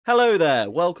Hello there,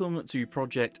 welcome to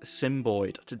Project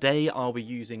Zomboid. Today I'll be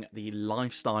using the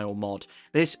lifestyle mod.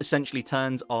 This essentially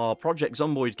turns our Project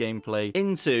Zomboid gameplay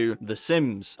into The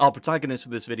Sims. Our protagonist for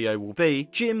this video will be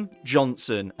Jim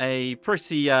Johnson, a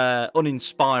pretty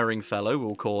uninspiring fellow,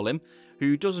 we'll call him,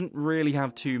 who doesn't really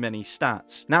have too many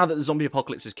stats. Now that the zombie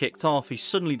apocalypse has kicked off, he's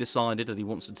suddenly decided that he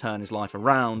wants to turn his life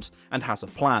around and has a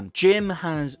plan. Jim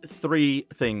has 3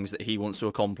 things that he wants to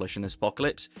accomplish in this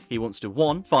apocalypse. He wants to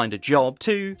 1. Find a job,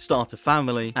 2. Start a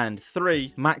family, and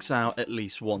 3. Max out at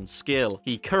least 1 skill.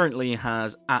 He currently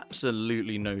has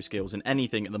absolutely no skills in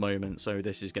anything at the moment, so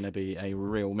this is going to be a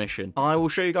real mission. I will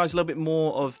show you guys a little bit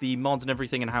more of the mods and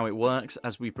everything and how it works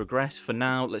as we progress. For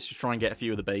now, let's just try and get a few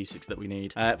of the basics that we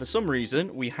need. For some reason,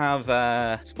 we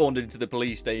have spawned into the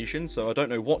police station, so I don't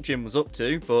know what Jim was up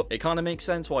to, but it kind of makes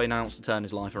sense why he announced to turn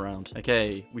his life around.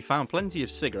 Okay, we found plenty of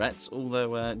cigarettes,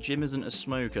 although Jim isn't a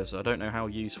smoker, so I don't know how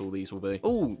useful these will be.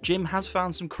 Oh, Jim has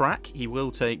found some crack. He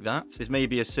will take that. This may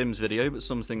be a Sims video, but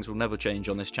some things will never change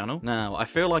on this channel. Now, I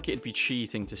feel like it'd be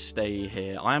cheating to stay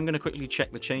here. I am going to quickly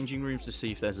check the changing rooms to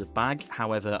see if there's a bag.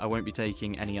 However, I won't be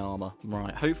taking any armor.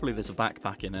 Right, hopefully there's a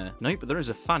backpack in here. Nope, but there is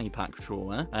a fanny pack for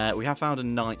sure there. We have found a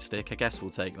nightstick. I guess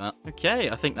we'll take that. Okay,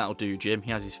 I think that'll do, Jim.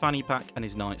 He has his fanny pack and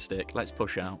his nightstick. Let's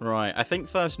push out. Right, I think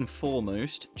first and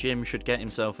foremost, Jim should get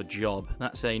himself a job.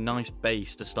 That's a nice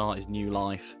base to start his new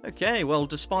life. Okay, well,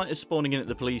 despite us spawning in at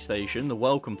the police station, the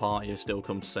welcome party has still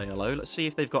come to say hello. Let's see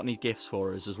if they've got any gifts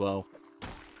for us as well.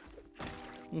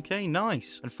 Okay,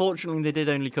 nice. Unfortunately, they did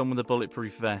only come with a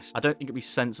bulletproof vest. I don't think it'd be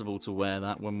sensible to wear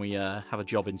that when we have a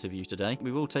job interview today.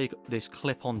 We will take this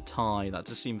clip-on tie. That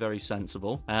does seem very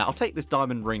sensible. I'll take this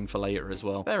diamond ring for later as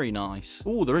well. Very nice.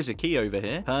 Oh, there is a key over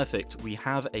here. Perfect. We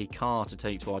have a car to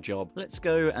take to our job. Let's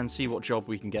go and see what job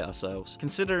we can get ourselves.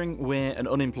 Considering we're an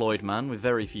unemployed man with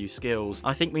very few skills,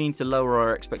 I think we need to lower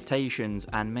our expectations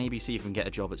and maybe see if we can get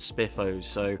a job at Spiffos.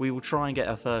 So we will try and get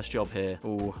our first job here.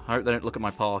 Oh, I hope they don't look at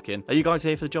my parking. Are you guys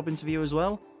here for the job interview as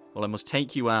well? Well, I must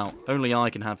take you out. Only I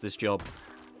can have this job.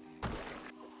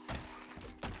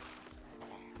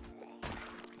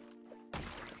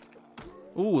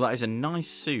 Ooh, that is a nice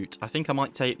suit. I think I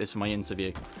might take this for my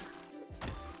interview.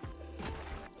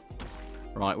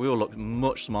 Right, we all look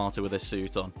much smarter with this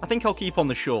suit on. I think I'll keep on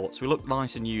the shorts. We look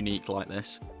nice and unique like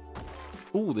this.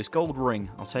 Ooh, this gold ring.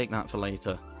 I'll take that for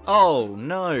later. Oh,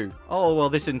 no. Oh, well,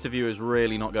 this interview is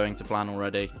really not going to plan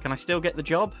already. Can I still get the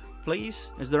job?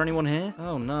 Please? Is there anyone here?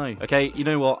 Oh, no. Okay, you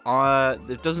know what?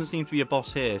 There doesn't seem to be a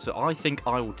boss here, so I think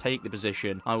I will take the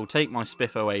position. I will take my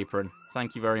Spiffo apron.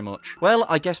 Thank you very much. Well,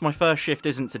 I guess my first shift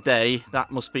isn't today.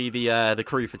 That must be the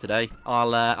crew for today.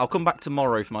 I'll come back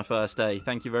tomorrow for my first day.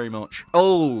 Thank you very much.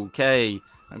 Okay.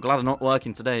 I'm glad I'm not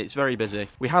working today. It's very busy.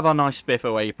 We have our nice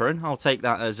Spiffo apron. I'll take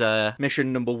that as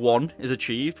mission number 1 is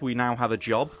achieved. We now have a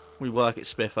job. We work at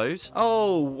Spiffos.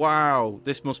 Oh, wow.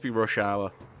 This must be rush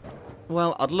hour.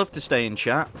 Well, I'd love to stay in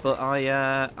chat, but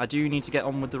I do need to get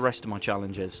on with the rest of my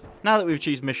challenges. Now that we've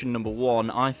achieved mission number 1,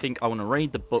 I think I want to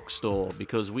raid the bookstore,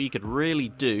 because we could really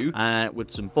do with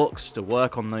some books to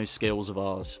work on those skills of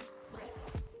ours.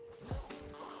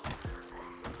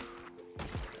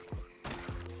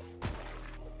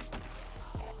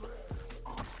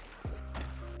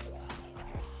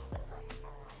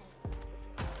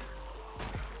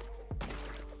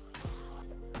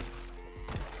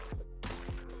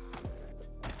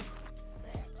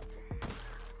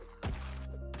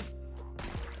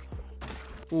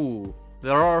 Ooh,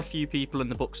 there are a few people in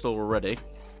the bookstore already.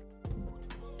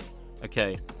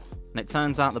 Okay, and it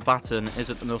turns out the baton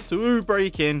isn't enough to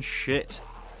break in. Shit.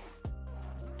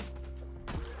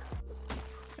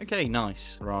 Okay,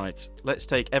 nice. Right, let's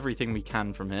take everything we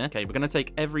can from here. Okay, we're going to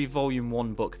take every volume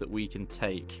 1 book that we can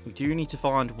take. We do need to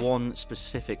find one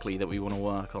specifically that we want to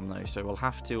work on, though, so we'll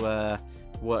have to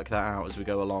work that out as we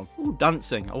go along. Ooh,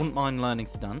 dancing. I wouldn't mind learning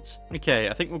to dance. Okay,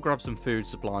 I think we'll grab some food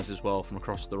supplies as well from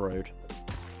across the road.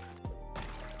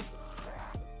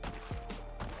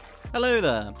 Hello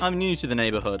there. I'm new to the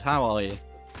neighborhood. How are you?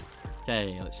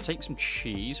 Okay, let's take some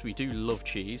cheese. We do love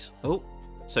cheese. Oh,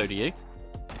 so do you.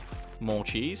 More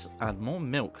cheese and more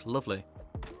milk. Lovely.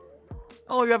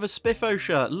 Oh, you have a Spiffo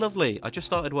shirt. Lovely. I just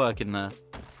started working there.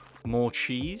 More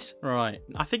cheese. Right.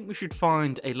 I think we should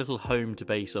find a little home to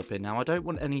base up in. Now, I don't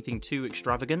want anything too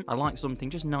extravagant. I like something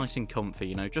just nice and comfy,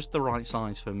 you know, just the right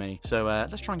size for me. So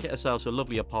let's try and get ourselves a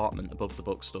lovely apartment above the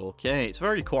bookstore. Okay, it's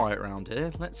very quiet around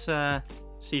here. Let's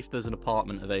see if there's an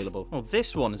apartment available. Oh,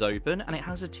 this one is open and it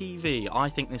has a TV. I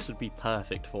think this would be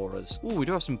perfect for us. Oh, we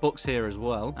do have some books here as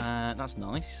well. That's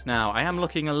nice. Now, I am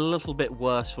looking a little bit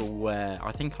worse for wear.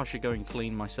 I think I should go and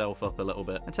clean myself up a little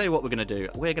bit. I'll tell you what we're going to do.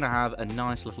 We're going to have a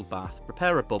nice little bath.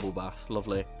 Prepare a bubble bath.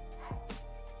 Lovely.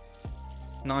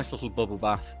 Nice little bubble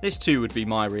bath. This too would be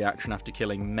my reaction after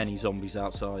killing many zombies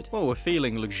outside. Well, we're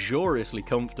feeling luxuriously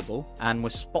comfortable, and we're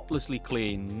spotlessly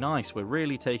clean. Nice, we're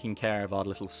really taking care of our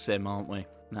little sim, aren't we?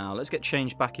 Now, let's get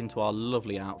changed back into our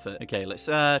lovely outfit. Okay, let's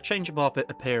change up our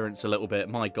appearance a little bit.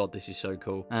 My god, this is so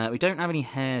cool. We don't have any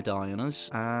hair dye on us,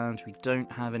 and we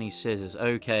don't have any scissors.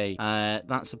 Okay,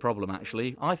 that's the problem,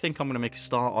 actually. I think I'm going to make a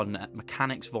start on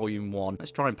Mechanics Volume 1.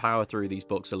 Let's try and power through these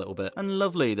books a little bit. And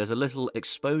lovely, there's a little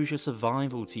exposure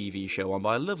survival TV show on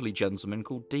by a lovely gentleman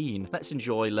called Dean. Let's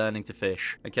enjoy learning to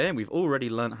fish. Okay, we've already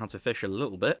learned how to fish a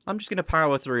little bit. I'm just going to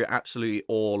power through absolutely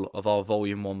all of our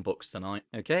Volume 1 books tonight.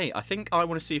 Okay, I think I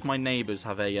want to see if my neighbours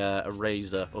have a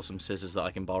razor or some scissors that I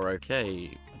can borrow.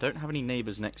 Okay, I don't have any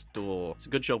neighbours next door. It's a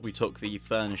good job we took the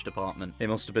furnished apartment. It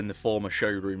must have been the former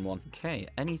showroom one. Okay,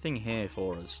 anything here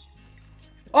for us?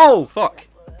 Oh, fuck!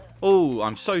 Oh,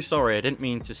 I'm so sorry. I didn't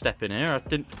mean to step in here. I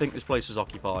didn't think this place was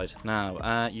occupied.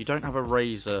 Now, you don't have a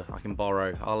razor I can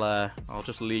borrow. I'll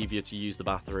just leave you to use the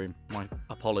bathroom. My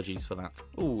apologies for that.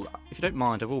 Oh, if you don't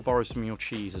mind, I will borrow some of your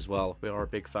cheese as well. We are a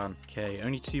big fan. Okay,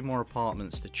 only 2 more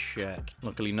apartments to check.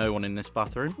 Luckily, no one in this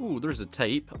bathroom. Oh, there is a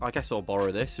tape. I guess I'll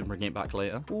borrow this and bring it back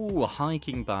later. Oh, a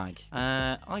hiking bag.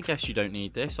 I guess you don't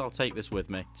need this. I'll take this with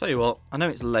me. Tell you what, I know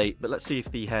it's late, but let's see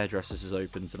if the hairdresser's is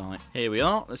open tonight. Here we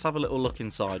are. Let's have a little look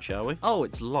inside, shall we? Oh,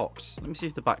 it's locked. Let me see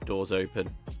if the back door's open.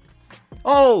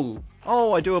 Oh!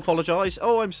 Oh, I do apologise.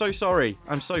 Oh, I'm so sorry.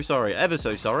 I'm so sorry. Ever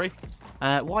so sorry.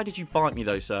 Why did you bite me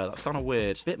though, sir? That's kind of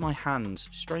weird. Bit my hand.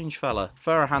 Strange fella.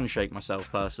 Prefer a handshake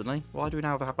myself, personally. Why do we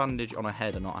now have a bandage on a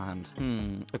head and not a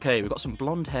hand? Okay, we've got some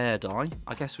blonde hair dye.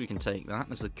 I guess we can take that.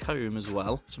 There's a comb as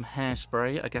well. Some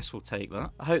hairspray. I guess we'll take that.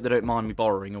 I hope they don't mind me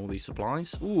borrowing all these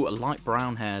supplies. Ooh, a light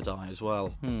brown hair dye as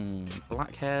well.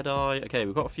 Black hair dye. Okay,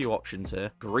 we've got a few options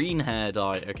here. Green hair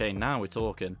dye. Okay, now we're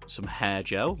talking. Some hair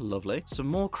gel. Lovely. Some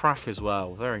more crack as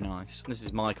well. Very nice. This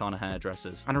is my kind of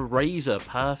hairdressers. And a razor.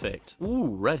 Perfect.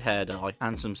 Ooh, red hair dye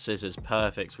and some scissors.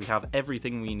 Perfect. We have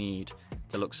everything we need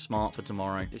to look smart for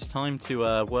tomorrow. It's time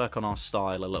to work on our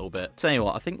style a little bit. Tell you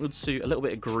what, I think we'll suit a little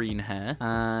bit of green hair.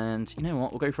 And you know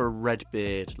what? We'll go for a red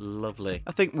beard. Lovely.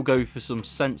 I think we'll go for some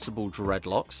sensible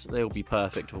dreadlocks. They'll be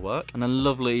perfect for work. And a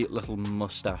lovely little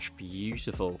mustache.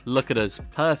 Beautiful. Look at us.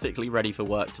 Perfectly ready for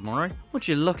work tomorrow. Would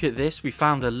you look at this? We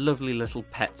found a lovely little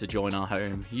pet to join our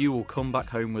home. You will come back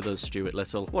home with us, Stuart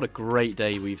Little. What a great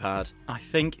day we've had. I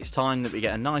think it's time that we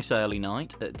get a nice early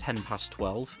night at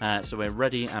 12:10. So we're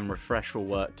ready and refreshed for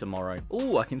work tomorrow.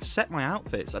 Oh, I can set my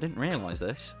outfits. I didn't realise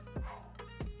this.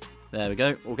 There we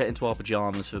go. We'll get into our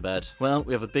pyjamas for bed. Well,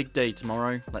 we have a big day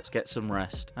tomorrow. Let's get some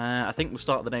rest. I think we'll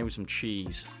start the day with some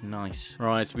cheese. Nice.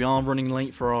 Right, we are running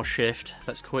late for our shift.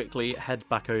 Let's quickly head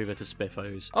back over to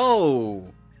Spiffos. Oh!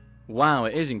 Wow,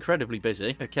 it is incredibly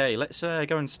busy. Okay, let's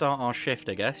go and start our shift,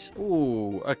 I guess.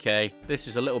 Ooh, okay. This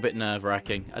is a little bit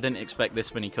nerve-wracking. I didn't expect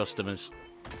this many customers.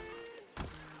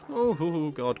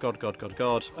 Oh, God, God, God, God,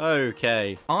 God.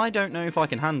 Okay. I don't know if I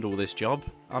can handle this job.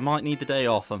 I might need the day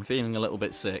off. I'm feeling a little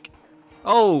bit sick.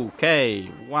 Okay.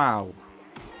 Wow.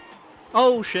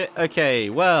 Oh, shit. Okay,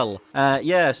 well,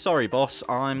 yeah, sorry, boss.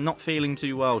 I'm not feeling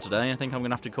too well today. I think I'm going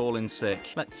to have to call in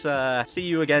sick. Let's see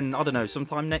you again, I don't know,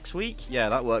 sometime next week? Yeah,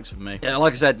 that works for me. Yeah,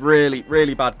 like I said, really,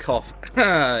 really bad cough.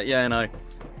 Yeah, no.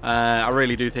 I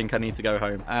really do think I need to go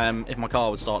home. If my car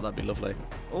would start, that'd be lovely.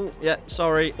 Oh, yeah,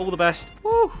 sorry. All the best.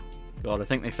 Woo! God, I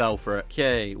think they fell for it.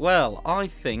 Okay, well, I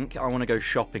think I want to go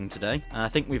shopping today. I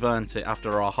think we've earned it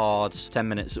after our hard 10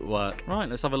 minutes at work. Right,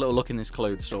 let's have a little look in this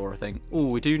clothes store, I think. Oh,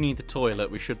 we do need the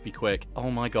toilet. We should be quick. Oh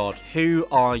my God, who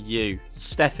are you?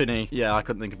 Stephanie. Yeah, I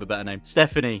couldn't think of a better name.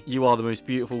 Stephanie, you are the most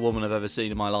beautiful woman I've ever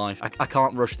seen in my life. I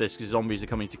can't rush this because zombies are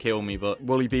coming to kill me, but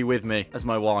will you be with me as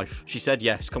my wife? She said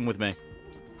yes, come with me.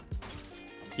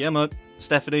 Yeah, mate.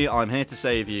 Stephanie, I'm here to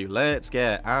save you. Let's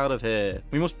get out of here.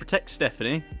 We must protect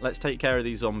Stephanie. Let's take care of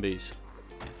these zombies.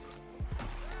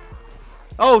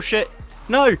 Oh, shit.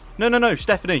 No, no, no, no,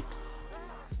 Stephanie.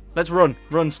 Let's run.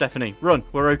 Run, Stephanie. Run.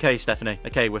 We're okay, Stephanie.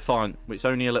 Okay, we're fine. It's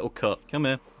only a little cut. Come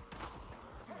here.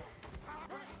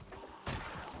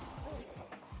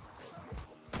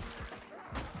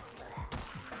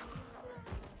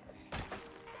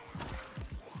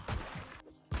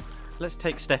 Let's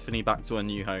take Stephanie back to her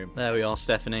new home. There we are,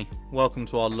 Stephanie. Welcome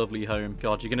to our lovely home.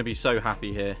 God, you're going to be so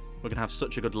happy here. We're going to have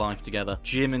such a good life together.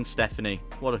 Jim and Stephanie.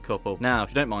 What a couple. Now, if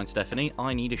you don't mind, Stephanie,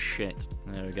 I need a shit.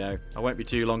 There we go. I won't be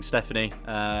too long, Stephanie.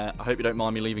 I hope you don't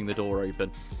mind me leaving the door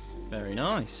open. Very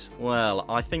nice. Well,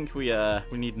 I think we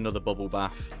need another bubble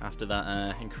bath after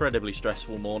that incredibly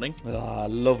stressful morning. Ah,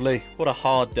 lovely. What a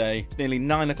hard day. It's nearly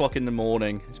 9 o'clock in the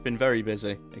morning. It's been very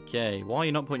busy. Okay, why are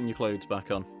you not putting your clothes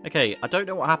back on? Okay, I don't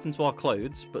know what happened to our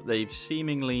clothes, but they've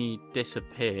seemingly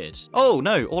disappeared. Oh,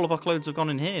 no, all of our clothes have gone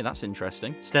in here. That's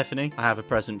interesting. Stephanie, I have a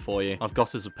present for you. I've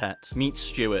got as a pet. Meet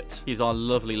Stuart. He's our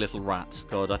lovely little rat.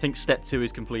 God, I think step 2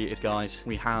 is completed, guys.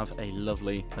 We have a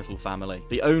lovely little family.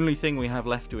 The only thing we have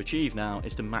left to achieve now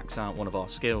is to max out one of our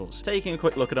skills. Taking a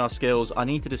quick look at our skills, I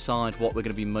need to decide what we're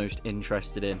going to be most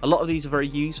interested in. A lot of these are very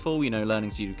useful, you know,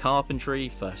 learning to do carpentry,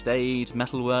 first aid,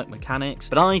 metalwork, mechanics,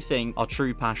 but I think our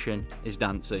true passion is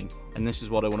dancing. And this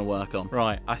is what I want to work on.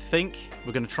 Right, I think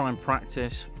we're going to try and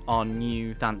practice our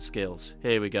new dance skills.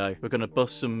 Here we go. We're going to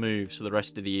bust some moves for the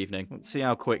rest of the evening. Let's see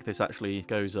how quick this actually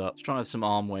goes up. Let's try some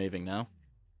arm waving now.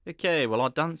 Okay, well,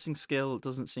 our dancing skill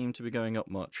doesn't seem to be going up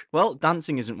much. Well,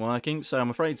 dancing isn't working, so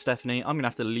I'm afraid, Stephanie, I'm going to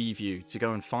have to leave you to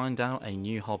go and find out a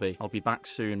new hobby. I'll be back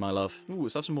soon, my love. Ooh,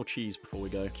 let's have some more cheese before we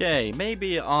go. Okay,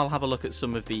 maybe I'll have a look at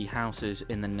some of the houses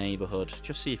in the neighborhood.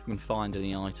 Just see if we can find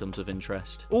any items of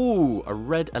interest. Ooh, a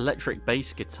red electric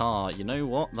bass guitar. You know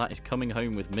what? That is coming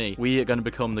home with me. We are going to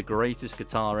become the greatest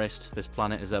guitarist this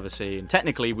planet has ever seen.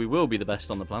 Technically, we will be the best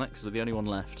on the planet because we're the only one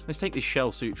left. Let's take these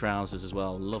shell suit trousers as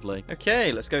well. Lovely.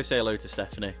 Okay, let's go say hello to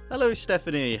Stephanie. Hello,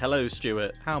 Stephanie. Hello,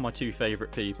 Stuart. How are my two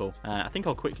favorite people? I think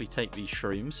I'll quickly take these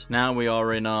shrooms. Now we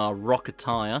are in our rock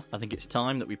attire. I think it's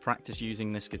time that we practice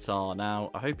using this guitar.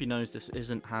 Now, I hope he knows this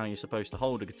isn't how you're supposed to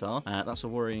hold a guitar. That's a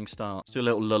worrying start. Let's do a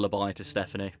little lullaby to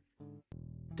Stephanie.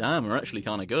 Damn, we're actually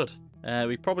kind of good.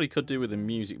 We probably could do with a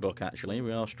music book, actually.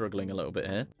 We are struggling a little bit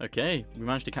here. Okay, we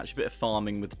managed to catch a bit of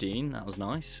farming with Dean. That was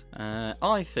nice.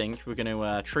 I think we're going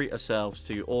to treat ourselves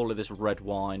to all of this red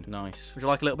wine. Nice. Would you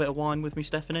like a little bit of wine with me,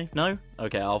 Stephanie? No?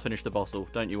 Okay, I'll finish the bottle.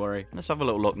 Don't you worry. Let's have a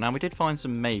little look. Now, we did find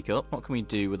some makeup. What can we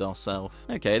do with ourselves?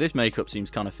 Okay, this makeup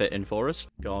seems kind of fitting for us.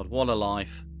 God, what a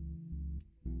life.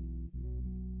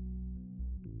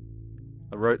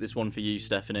 I wrote this one for you,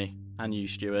 Stephanie. And you,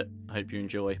 Stuart. I hope you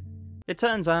enjoy. It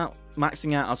turns out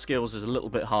maxing out our skills is a little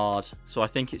bit hard, so I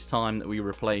think it's time that we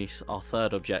replace our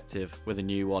third objective with a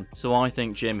new one. So I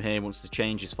think Jim here wants to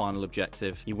change his final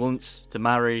objective. He wants to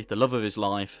marry the love of his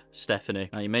life, Stephanie.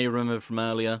 Now, you may remember from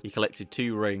earlier, he collected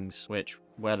 2 rings, which,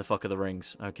 where the fuck are the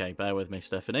rings? Okay, bear with me,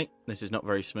 Stephanie. This is not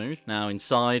very smooth. Now,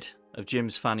 inside of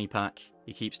Jim's fanny pack,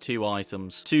 he keeps 2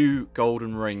 items, 2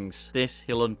 golden rings. This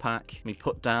he'll unpack. He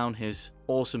put down his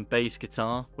awesome bass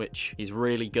guitar, which he's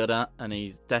really good at, and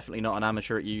he's definitely not an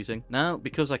amateur at using. Now,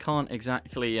 because I can't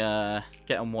exactly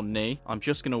get on one knee, I'm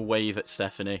just going to wave at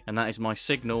Stephanie, and that is my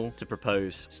signal to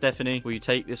propose. Stephanie, will you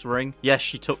take this ring? Yes,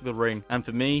 she took the ring. And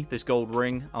for me, this gold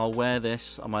ring, I'll wear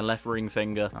this on my left ring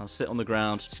finger. I'll sit on the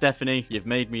ground. Stephanie, you've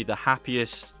made me the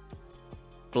happiest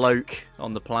bloke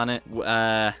on the planet. We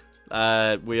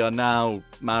are now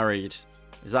married.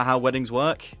 Is that how weddings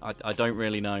work? I don't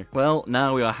really know. Well,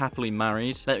 now we are happily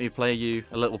married. Let me play you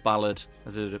a little ballad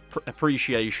as an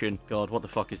appreciation. God, what the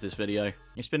fuck is this video?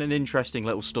 It's been an interesting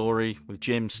little story with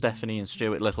Jim, Stephanie, and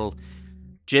Stuart Little.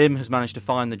 Jim has managed to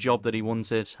find the job that he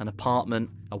wanted, an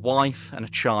apartment, a wife, and a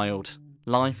child.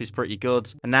 Life is pretty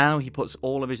good. And now he puts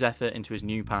all of his effort into his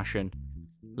new passion,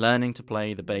 learning to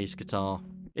play the bass guitar.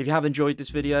 If you have enjoyed this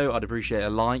video, I'd appreciate a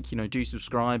like. You know, do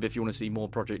subscribe if you want to see more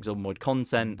Project Zomboid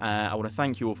content. I want to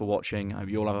thank you all for watching. I hope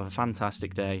you all have a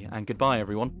fantastic day, and goodbye,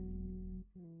 everyone.